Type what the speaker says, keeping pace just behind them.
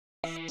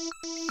Hello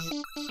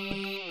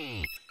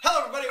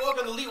everybody,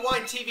 welcome to Elite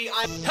Wine TV.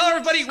 Hello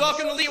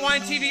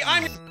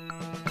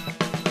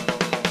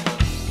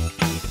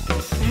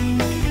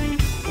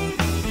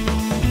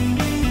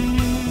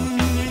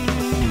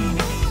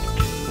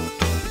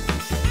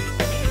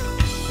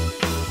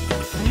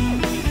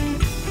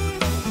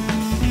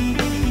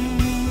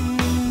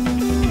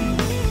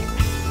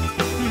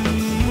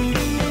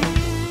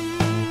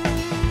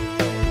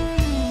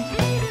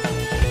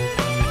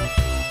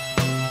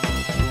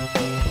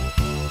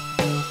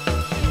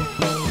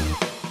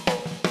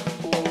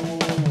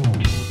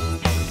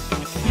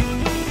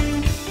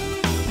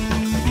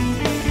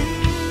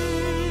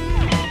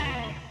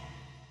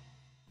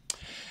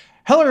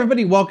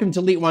everybody, welcome to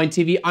Elite Wine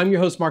TV. I'm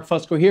your host Mark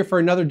Fusco here for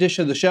another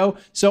edition of the show.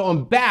 So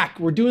I'm back,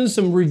 we're doing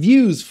some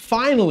reviews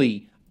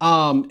finally.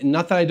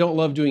 Not that I don't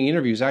love doing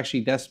interviews,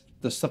 actually that's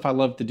the stuff I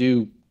love to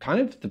do kind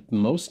of the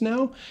most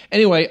now.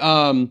 Anyway,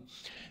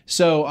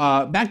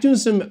 back doing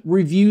some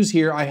reviews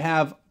here. I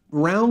have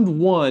round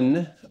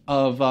one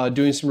of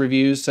doing some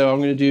reviews. So I'm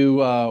gonna do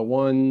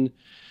 1,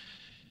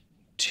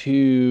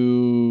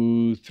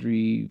 2,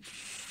 3,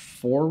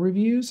 4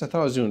 reviews. I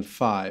thought I was doing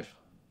 5.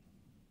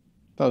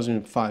 I was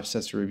doing 5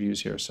 sets of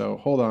reviews here, so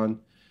hold on.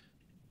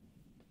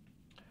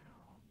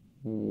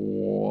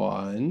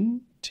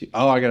 1, 2.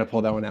 Oh, I gotta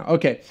pull that one out.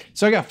 Okay,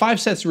 so I got 5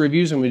 sets of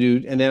reviews I'm gonna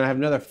do, and then I have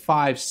another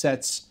 5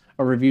 sets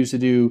of reviews to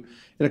do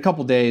in a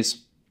couple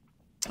days.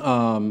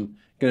 Gonna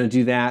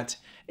do that,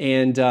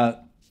 and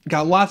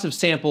got lots of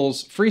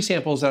samples, free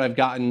samples that I've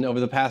gotten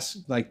over the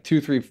past like 2,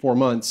 3, 4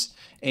 months.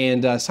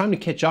 And it's time to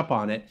catch up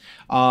on it.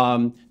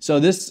 So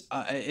this,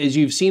 as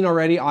you've seen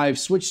already, I've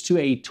switched to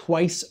a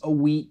twice a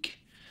week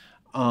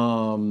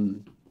release,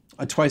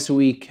 twice a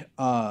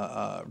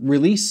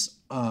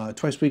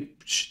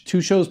week,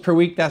 2 shows per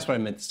week. That's what I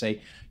meant to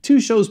say. 2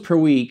 shows per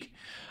week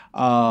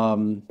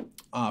for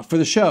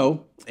the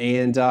show,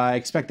 and I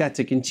expect that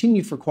to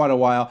continue for quite a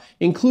while,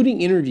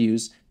 including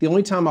interviews. The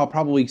only time I'll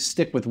probably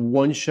stick with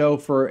 1 show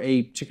for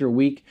a particular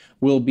week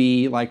will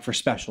be like for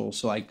specials,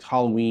 so like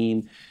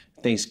Halloween,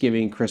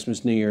 Thanksgiving,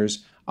 Christmas, New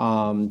Year's,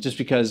 just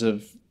because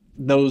of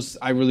those.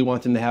 I really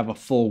want them to have a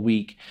full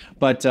week,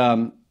 but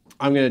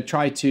I'm going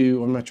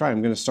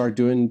to start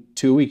doing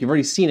 2 a week. You've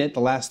already seen it.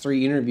 The last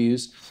 3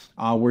 interviews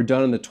were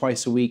done on the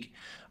twice a week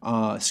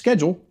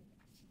schedule.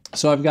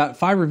 So I've got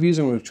 5 reviews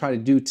I'm going to try to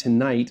do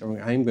tonight. I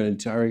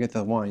already got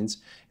the wines.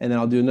 And then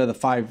I'll do another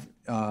 5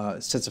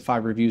 sets of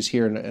 5 reviews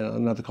here in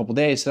another couple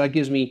days. So that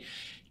gives me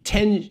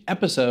 10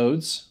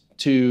 episodes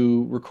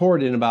to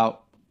record in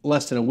about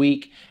less than a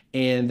week.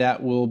 And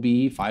that will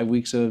be 5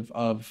 weeks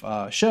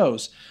of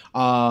shows.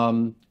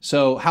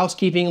 So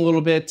housekeeping a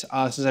little bit,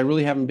 since I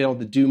really haven't been able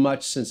to do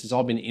much since it's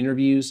all been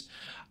interviews.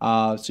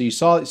 So you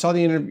saw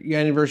the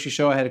anniversary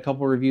show. I had a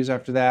couple of reviews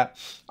after that.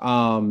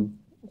 Had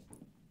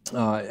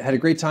a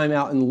great time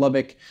out in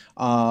Lubbock.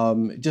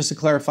 Just to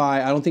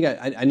clarify, I don't think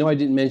I know I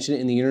didn't mention it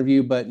in the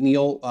interview, but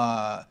Neil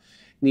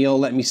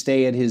let me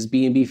stay at his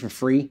B&B for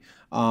free,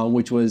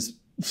 which was.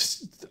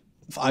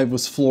 I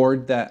was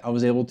floored that I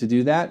was able to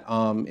do that.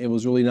 It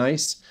was really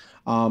nice.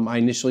 I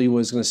initially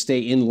was going to stay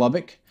in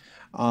Lubbock,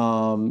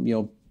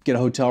 get a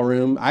hotel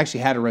room. I actually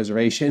had a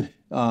reservation,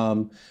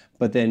 but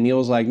then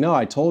Neil's like, "No,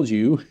 I told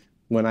you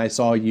when I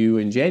saw you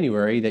in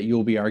January that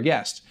you'll be our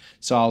guest."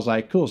 So I was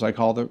like, "Cool." So I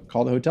called the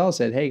hotel and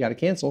said, "Hey, got to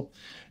cancel."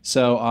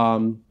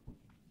 So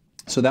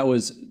so that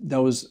was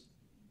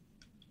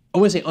I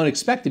wouldn't say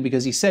unexpected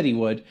because he said he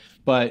would,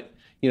 but.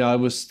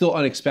 It was still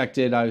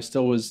unexpected. I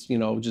still was,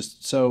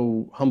 just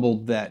so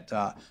humbled that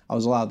I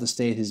was allowed to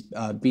stay at his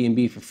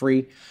B&B for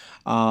free.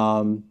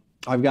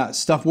 I've got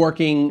stuff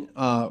working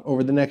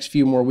over the next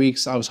few more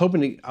weeks. I was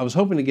hoping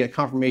to get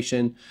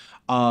confirmation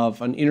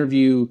of an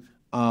interview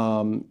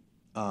that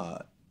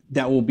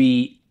will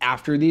be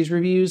after these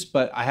reviews,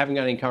 but I haven't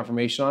got any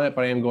confirmation on it.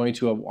 But I am going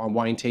to a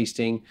wine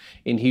tasting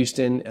in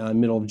Houston,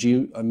 middle of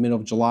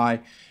July.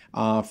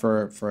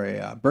 For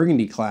a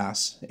Burgundy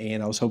class,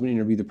 and I was hoping to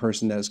interview the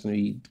person that is going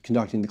to be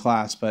conducting the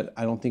class, but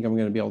I don't think I'm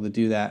going to be able to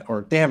do that,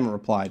 or they haven't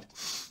replied.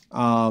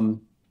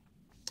 And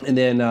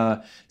then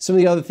some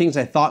of the other things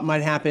I thought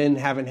might happen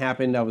haven't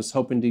happened. I was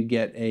hoping to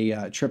get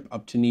a trip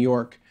up to New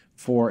York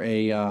for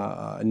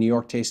a New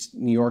York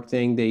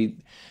thing.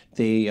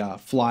 They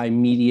fly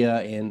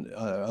media and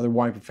other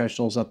wine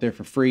professionals up there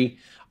for free.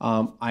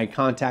 I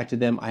contacted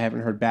them. I haven't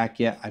heard back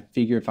yet. I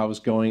figure if I was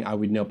going, I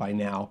would know by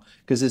now,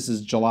 because this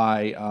is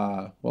July,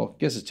 well, I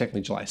guess it's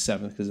technically July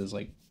 7th because it's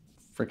like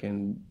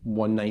freaking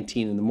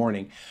 1:19 in the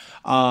morning.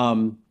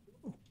 So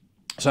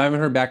I haven't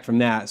heard back from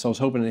that, so I was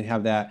hoping to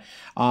have that.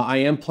 I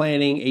am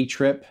planning a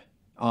trip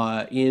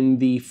in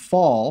the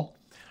fall.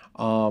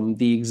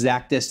 The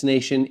exact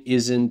destination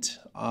isn't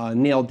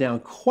nailed down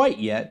quite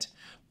yet,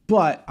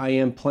 but I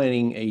am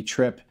planning a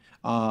trip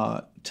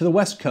to the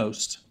West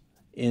Coast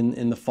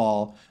in the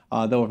fall.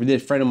 Though a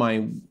friend of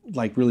mine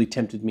really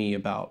tempted me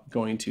about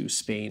going to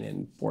Spain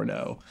and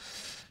Bordeaux.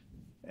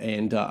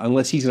 And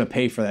unless he's going to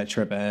pay for that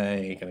trip, I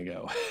ain't going to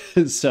go.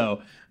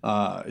 So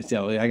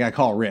I got to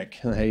call Rick.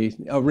 Hey,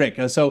 Rick.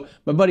 So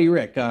my buddy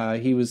Rick,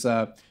 he was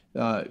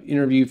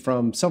interview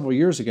from several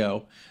years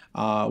ago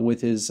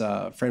with his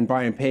friend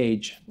Brian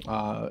Page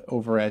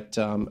over at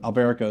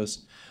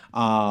Alberico's.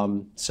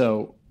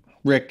 So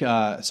Rick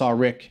saw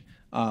Rick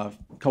a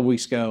couple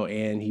weeks ago,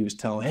 and he was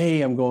telling,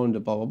 hey, I'm going to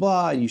blah, blah,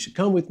 blah, and you should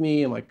come with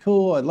me. I'm like,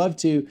 cool, I'd love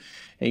to.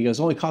 And he goes,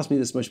 it only cost me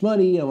this much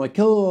money. I'm like,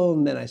 cool.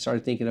 And then I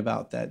started thinking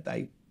about that.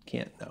 I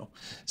can't know.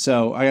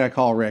 So I got to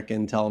call Rick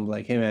and tell him,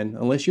 like, hey, man,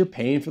 unless you're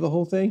paying for the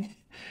whole thing,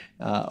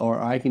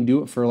 or I can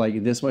do it for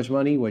like this much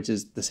money, which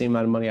is the same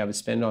amount of money I would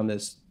spend on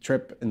this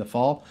trip in the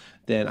fall,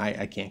 then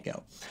I can't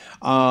go.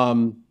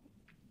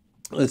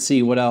 Let's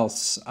see, what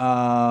else?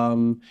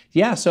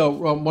 Yeah, so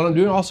what I'm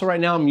doing also right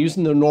now, I'm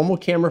using the normal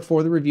camera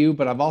for the review,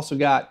 but I've also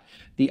got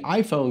the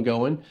iPhone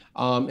going,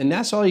 and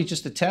that's all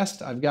just a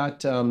test. I've got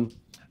the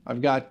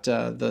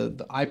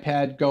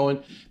iPad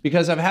going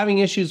because I was having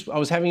issues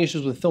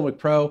with Filmic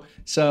Pro,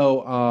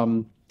 so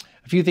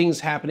a few things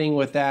happening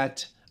with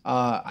that.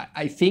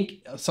 I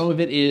think some of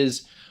it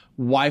is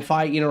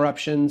Wi-Fi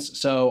interruptions.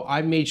 So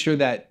I've made sure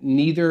that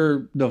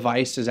neither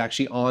device is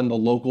actually on the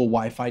local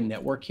Wi-Fi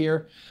network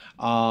here.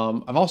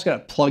 I've also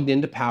got it plugged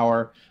into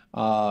power,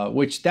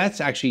 which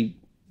that's actually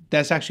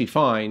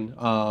fine.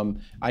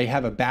 I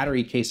have a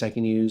battery case I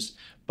can use,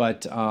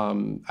 but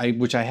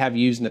which I have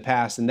used in the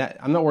past, and that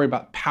I'm not worried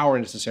about power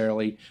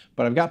necessarily,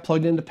 but I've got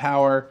plugged into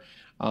power.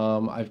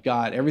 I've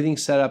got everything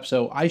set up,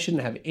 so I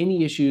shouldn't have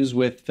any issues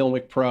with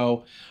Filmic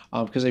Pro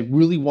because I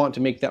really want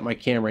to make that my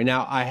camera.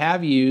 Now, I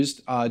have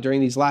used,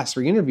 during these last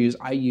 3 interviews,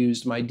 I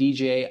used my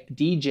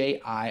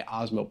DJI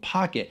Osmo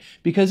Pocket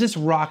because it's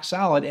rock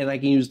solid and I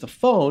can use the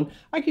phone.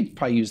 I could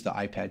probably use the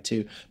iPad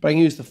too, but I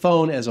can use the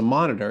phone as a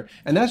monitor,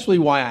 and that's really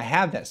why I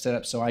have that set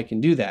up, so I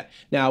can do that.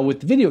 Now,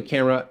 with the video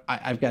camera,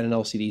 I've got an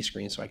LCD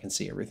screen so I can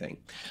see everything.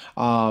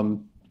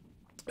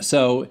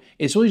 So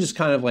it's really just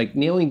kind of like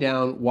nailing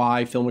down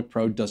why Filmic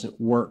Pro doesn't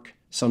work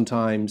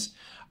sometimes.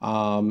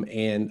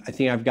 And I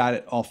think I've got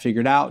it all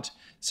figured out.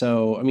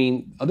 So, I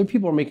mean, other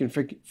people are making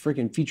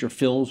freaking feature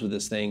films with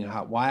this thing.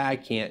 Why I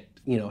can't,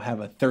 you know, have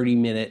a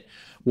 30-minute,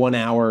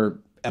 1-hour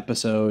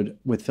episode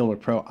with Filmic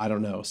Pro, I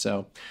don't know.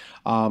 So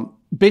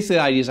basically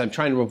the idea is I'm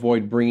trying to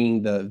avoid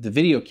bringing the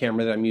video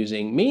camera that I'm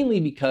using, mainly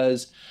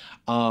because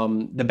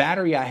the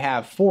battery I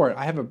have for it,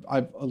 I have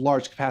a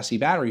large capacity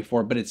battery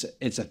for it, but it's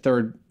a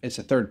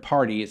third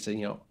party. It's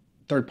a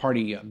third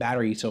party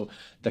battery, so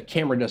the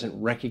camera doesn't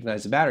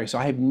recognize the battery. So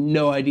I have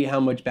no idea how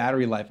much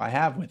battery life I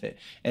have with it.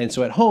 And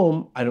so at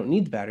home, I don't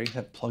need the battery because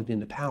I've plugged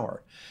into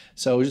power.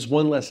 So just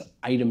one less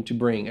item to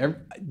bring.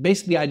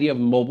 Basically, the idea of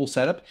a mobile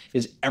setup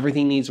is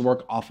everything needs to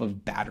work off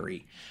of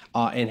battery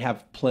and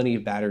have plenty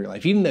of battery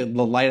life. Even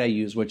the light I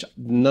use, which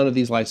none of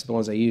these lights are the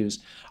ones I use,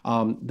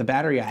 the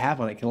battery I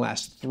have on it can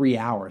last 3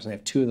 hours, and I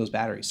have 2 of those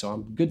batteries, so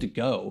I'm good to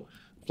go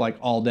like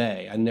all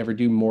day. I never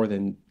do more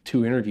than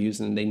 2 interviews,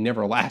 and they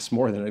never last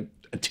more than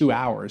 2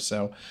 hours,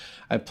 so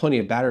I have plenty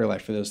of battery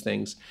life for those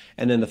things.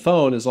 And then the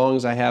phone, as long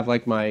as I have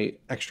like my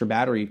extra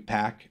battery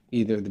pack,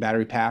 either the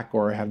battery pack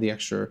or I have the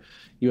extra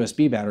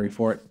USB battery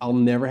for it, I'll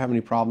never have any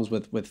problems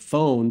with the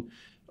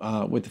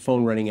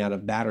phone running out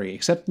of battery,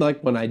 except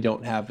like when I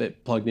don't have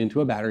it plugged into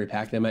a battery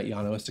pack. I'm at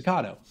Yano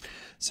Estacado.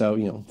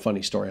 So,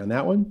 funny story on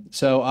that one.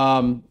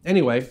 So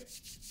anyway,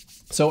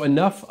 so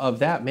enough of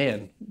that,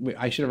 man.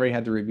 I should have already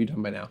had the review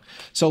done by now.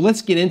 So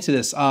let's get into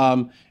this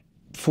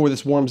before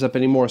this warms up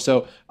anymore.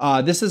 So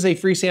this is a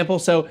free sample,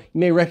 so you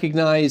may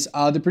recognize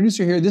the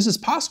producer here. This is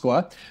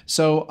Pasqua.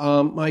 So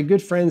my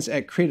good friends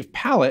at Creative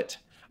Palate,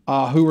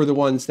 who were the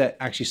ones that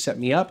actually set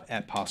me up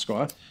at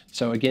Pasqua.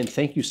 So again,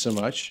 thank you so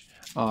much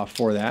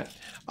for that.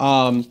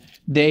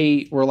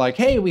 They were like,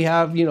 hey, we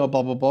have, blah,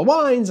 blah, blah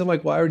wines. I'm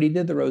like, well, I already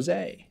did the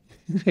rosé.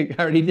 I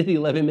already did the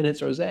 11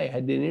 minutes rosé.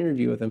 I did an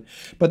interview with them.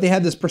 But they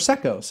had this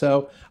Prosecco.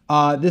 So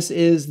this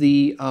is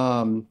the,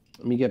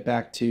 let me get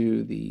back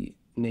to the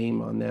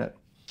name on that.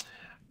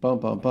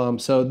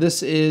 So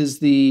this is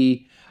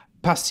the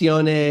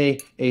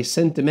Passione e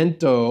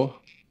Sentimento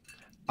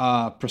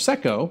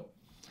Prosecco.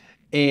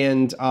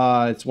 And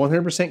it's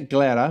 100%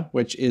 Glera,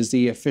 which is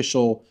the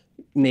official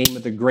name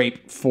of the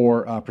grape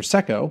for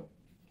Prosecco.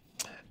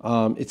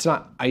 It's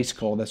not ice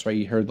cold. That's why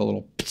you heard the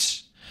little psh.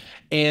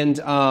 And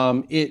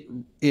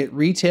it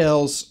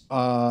retails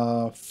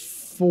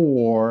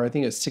for, I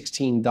think it's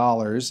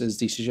 $16 is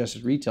the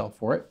suggested retail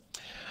for it.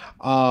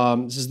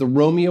 This is the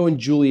Romeo and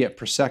Juliet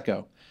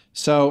Prosecco.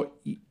 So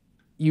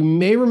you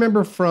may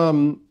remember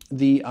from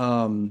the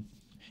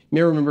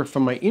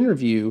my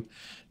interview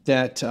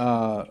that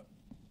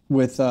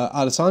with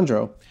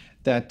Alessandro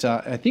that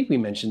I think we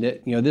mentioned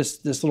it.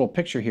 This little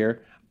picture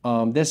here.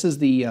 This is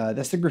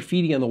that's the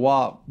graffiti on the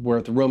wall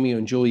where the Romeo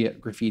and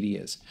Juliet graffiti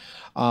is.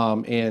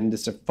 And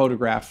it's a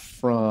photograph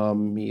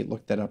from, let me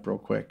look that up real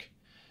quick.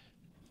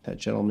 That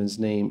gentleman's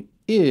name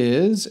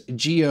is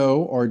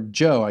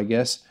Joe, I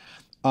guess,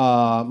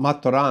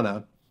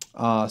 Maturana.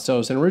 So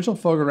it's an original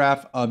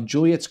photograph of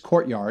Juliet's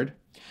courtyard.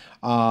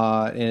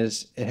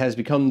 And it has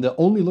become the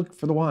only look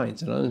for the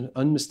wines, an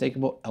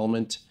unmistakable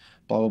element,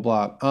 blah,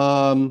 blah,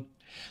 blah.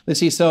 Let's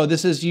see. So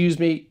this is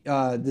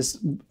this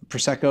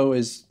Prosecco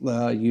is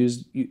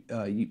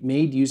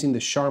made using the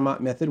Charmat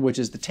method, which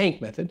is the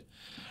tank method.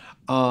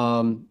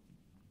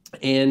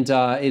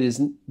 It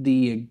is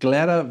the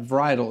Glera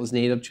varietal is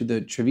native to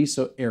the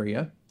Treviso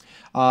area.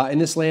 In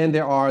this land,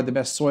 there are the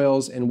best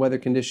soils and weather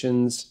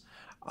conditions.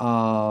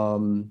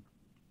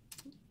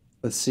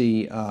 Let's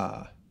see.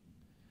 Blah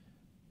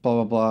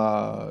blah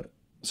blah.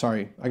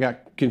 Sorry, I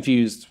got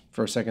confused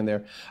for a second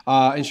there.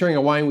 Ensuring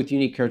a wine with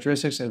unique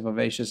characteristics and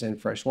vivacious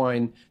and fresh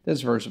wine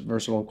that's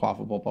versatile and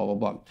quaffable, blah, blah,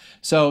 blah.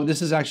 So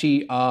this is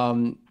actually,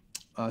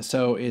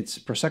 so it's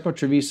Prosecco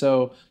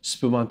Treviso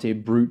Spumante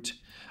Brut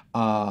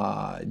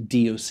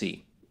DOC.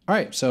 All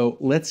right, so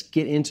let's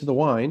get into the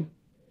wine.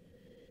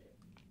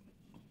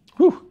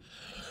 Whew.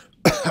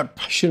 I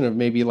shouldn't have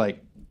maybe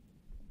like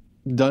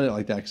done it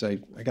like that because I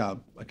got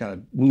a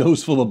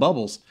nose full of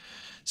bubbles.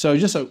 So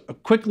just a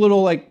quick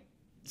little like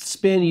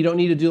spin. You don't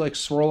need to do like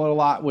swirl it a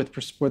lot with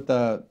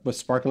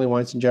sparkling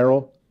wines in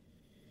general.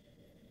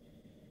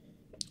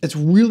 It's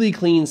really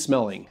clean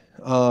smelling.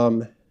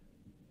 Well,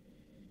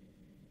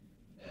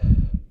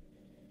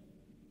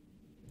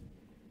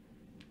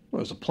 it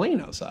was a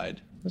plane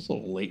outside. It's a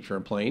little late for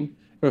a plane.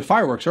 There were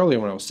fireworks earlier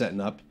when I was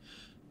setting up.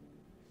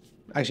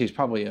 Actually, it's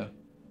probably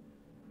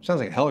sounds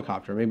like a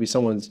helicopter. Maybe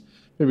someone's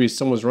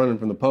running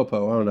from the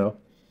popo. I don't know.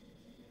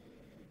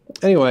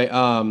 Anyway,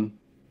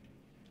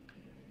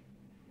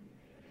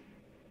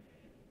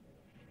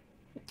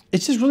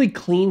 it's just really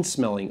clean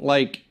smelling.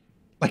 Like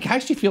I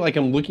actually feel like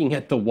I'm looking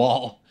at the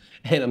wall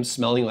and I'm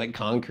smelling like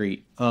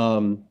concrete.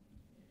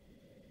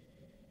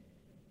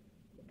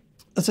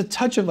 It's a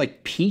touch of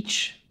like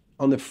peach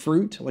on the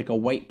fruit, like a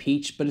white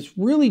peach, but it's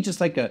really just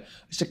like a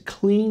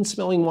clean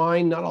smelling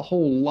wine, not a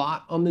whole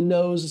lot on the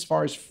nose as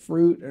far as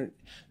fruit or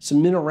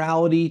some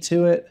minerality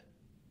to it.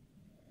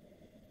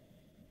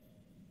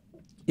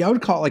 Yeah, I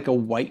would call it like a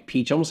white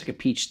peach, almost like a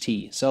peach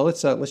tea. So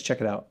let's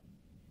check it out.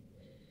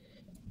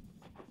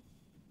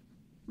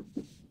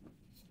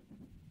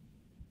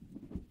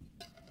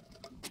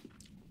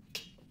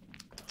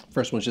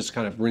 First one's just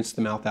kind of rinse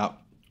the mouth out.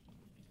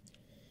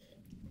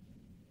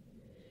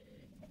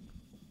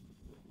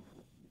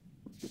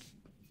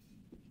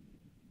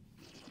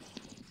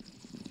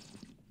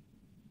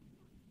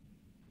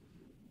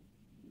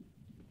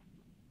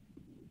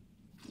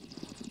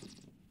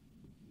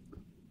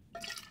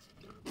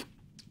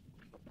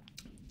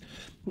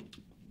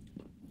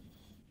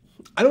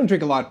 I don't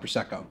drink a lot of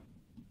Prosecco.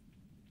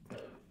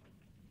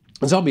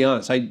 So I'll be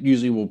honest, I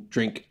usually will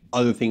drink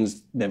other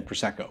things than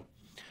Prosecco.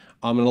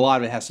 And a lot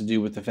of it has to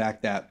do with the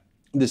fact that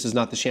this is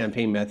not the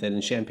champagne method,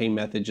 and champagne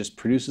method just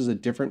produces a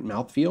different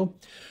mouthfeel.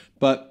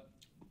 But,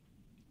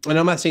 and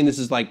I'm not saying this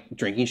is like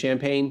drinking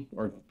champagne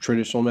or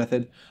traditional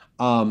method,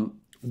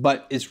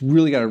 but it's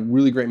really got a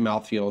really great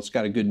mouthfeel. It's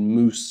got a good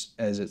mousse,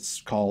 as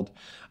it's called.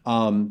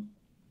 I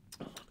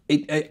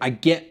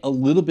get a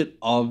little bit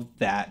of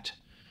that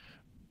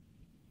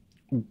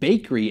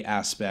bakery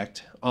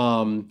aspect,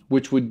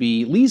 which would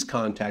be lees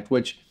contact,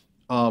 which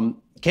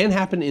can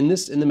happen in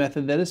the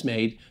method that is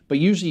made, but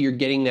usually you're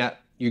getting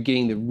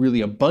the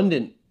really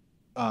abundant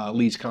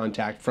lees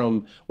contact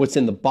from what's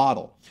in the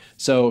bottle.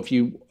 So if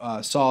you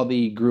saw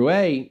the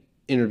Gruet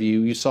interview,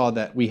 you saw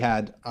that we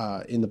had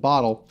in the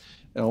bottle,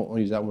 I don't want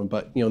to use that one,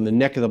 but in the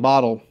neck of the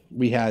bottle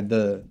we had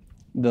the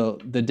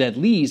dead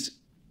lees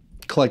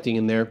collecting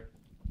in there,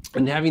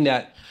 and having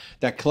that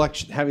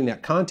collection, having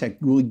that contact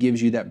really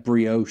gives you that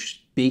brioche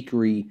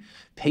bakery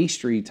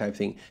pastry type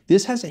thing.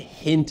 This has a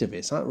hint of it.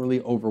 It's not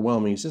really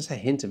overwhelming. It's just a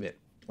hint of it.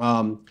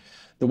 The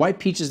white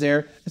peach is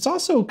there. It's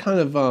also kind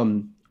of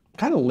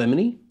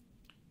lemony.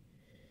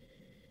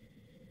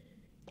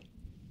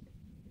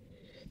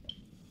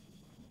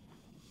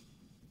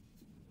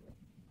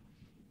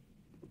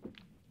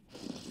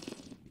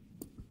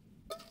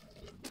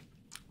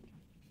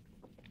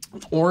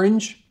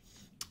 Orange,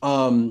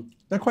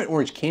 not quite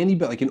orange candy,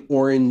 but like an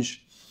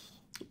orange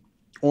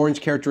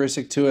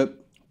characteristic to it.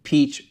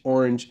 Peach,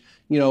 orange,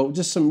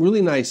 just some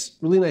really nice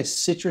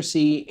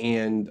citrusy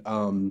and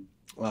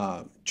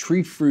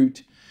tree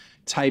fruit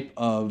type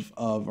of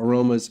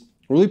aromas.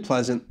 Really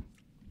pleasant,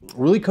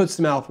 really coats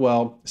the mouth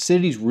well.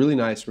 Acidity's really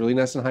nice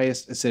and high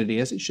acidity,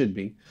 as it should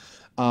be.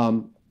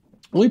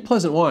 Really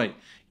pleasant wine.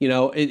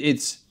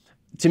 It's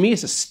to me,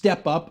 it's a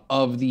step up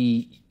of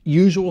the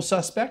usual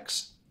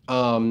suspects.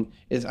 I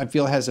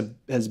feel it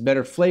has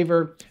better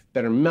flavor,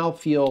 better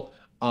mouthfeel,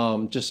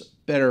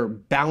 just better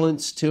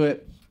balance to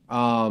it.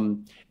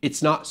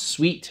 It's not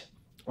sweet.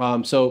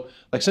 So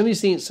like some of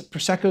these things,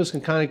 Proseccos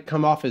can kind of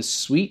come off as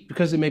sweet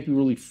because they may be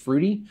really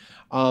fruity.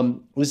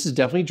 This is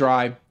definitely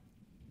dry.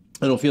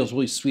 I don't feel it's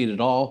really sweet at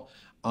all.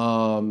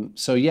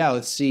 So yeah,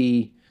 let's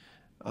see,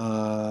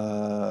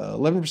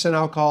 11%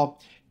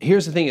 alcohol.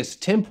 Here's the thing, it's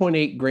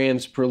 10.8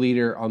 grams per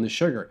liter on the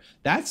sugar.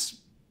 That's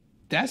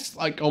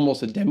like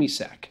almost a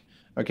demi-sec,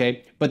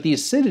 okay? But the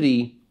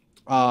acidity,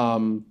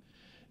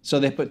 so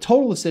they put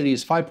total acidity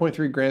is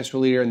 5.3 grams per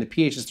liter and the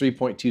pH is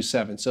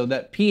 3.27. So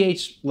that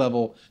pH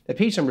level, that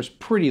pH number is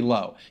pretty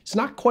low. It's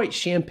not quite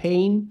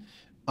champagne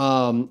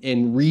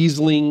and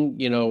Riesling,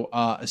 you know,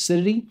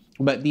 acidity,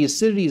 but the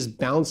acidity is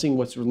balancing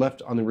what's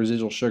left on the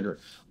residual sugar.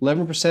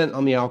 11%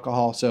 on the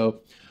alcohol,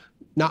 so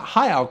not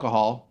high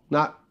alcohol,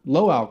 not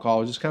low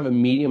alcohol, just kind of a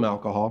medium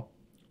alcohol.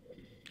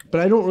 But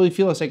I don't really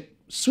feel it's like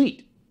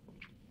sweet.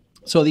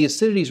 So the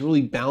acidity is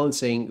really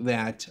balancing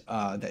that,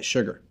 that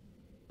sugar.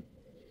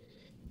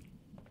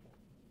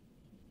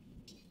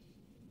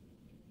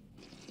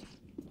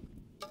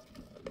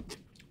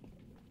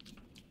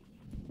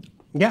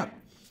 Yeah,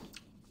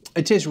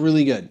 it tastes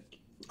really good.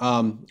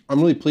 I'm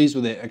really pleased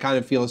with it. I kind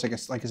of feel it's like,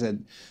 like I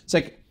said, it's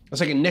like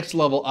a next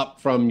level up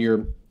from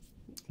your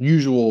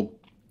usual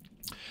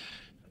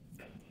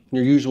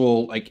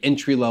like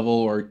entry level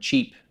or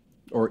cheap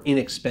or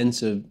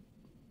inexpensive,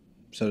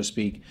 so to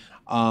speak,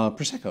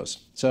 Proseccos.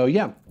 So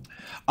yeah,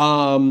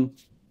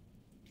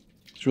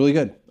 it's really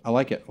good. I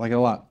like it. I like it a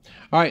lot.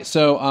 All right,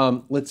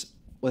 so let's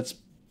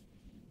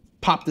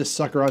pop this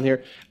sucker on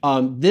here.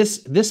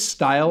 This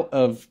style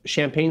of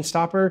champagne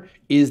stopper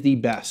is the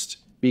best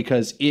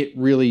because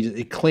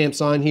it clamps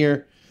on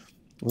here.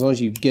 As long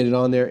as you get it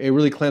on there, it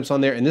really clamps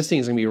on there, and this thing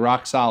is gonna be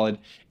rock solid.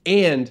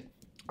 And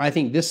I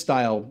think this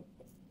style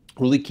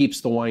really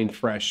keeps the wine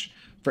fresh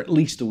for at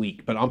least a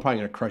week, but I'm probably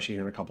gonna crush it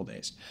here in a couple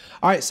days.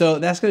 All right, so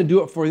that's gonna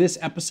do it for this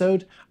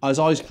episode. As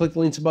always, click the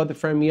links above to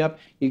friend me up.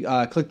 You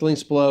click the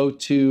links below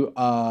to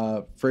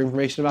for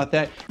information about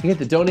that. You hit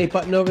the donate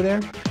button over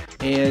there,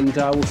 and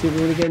we'll see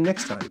everyone again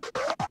next time.